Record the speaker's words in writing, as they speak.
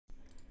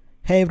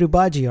Hey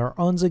everybody, you're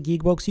on the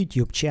GeekBox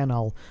YouTube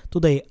channel.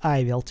 Today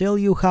I will tell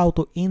you how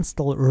to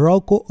install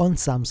Roku on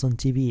Samsung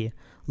TV.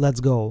 Let's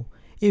go.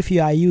 If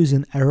you are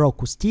using a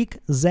Roku stick,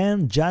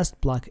 then just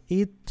plug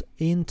it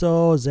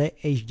into the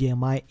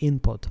HDMI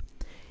input.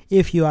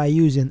 If you are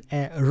using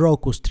a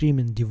Roku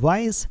streaming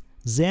device,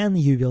 then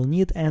you will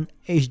need an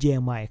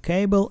HDMI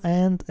cable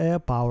and a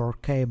power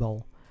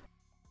cable.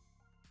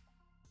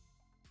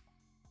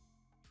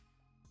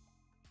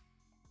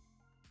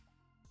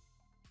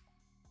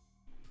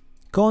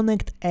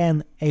 Connect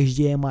an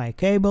HDMI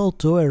cable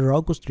to a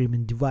Roku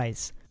streaming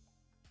device.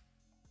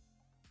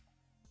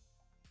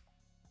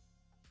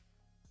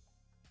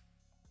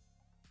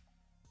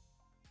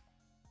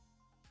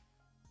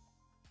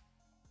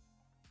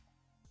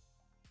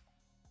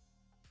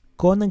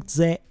 Connect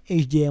the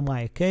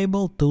HDMI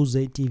cable to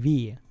the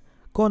TV.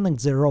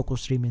 Connect the Roku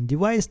streaming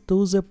device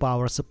to the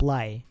power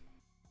supply.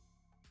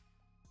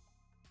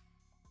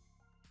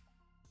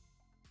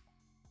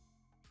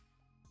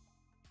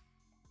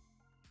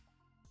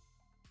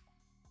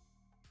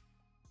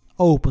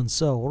 Open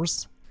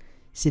source.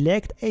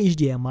 Select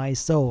HDMI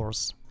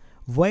source.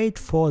 Wait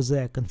for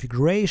the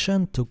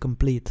configuration to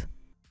complete.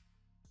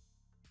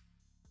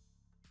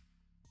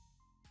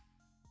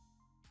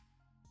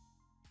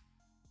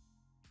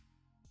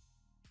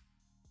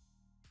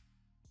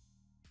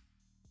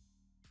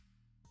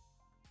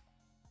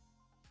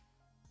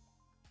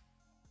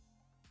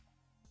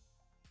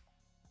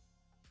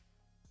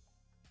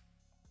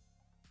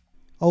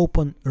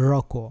 Open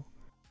Roku.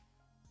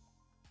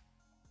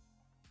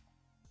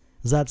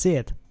 That's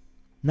it.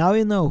 Now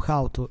you know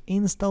how to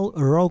install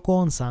Roku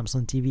on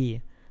Samsung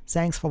TV.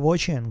 Thanks for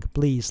watching,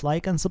 please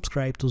like and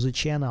subscribe to the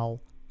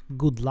channel.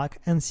 Good luck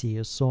and see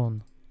you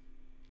soon.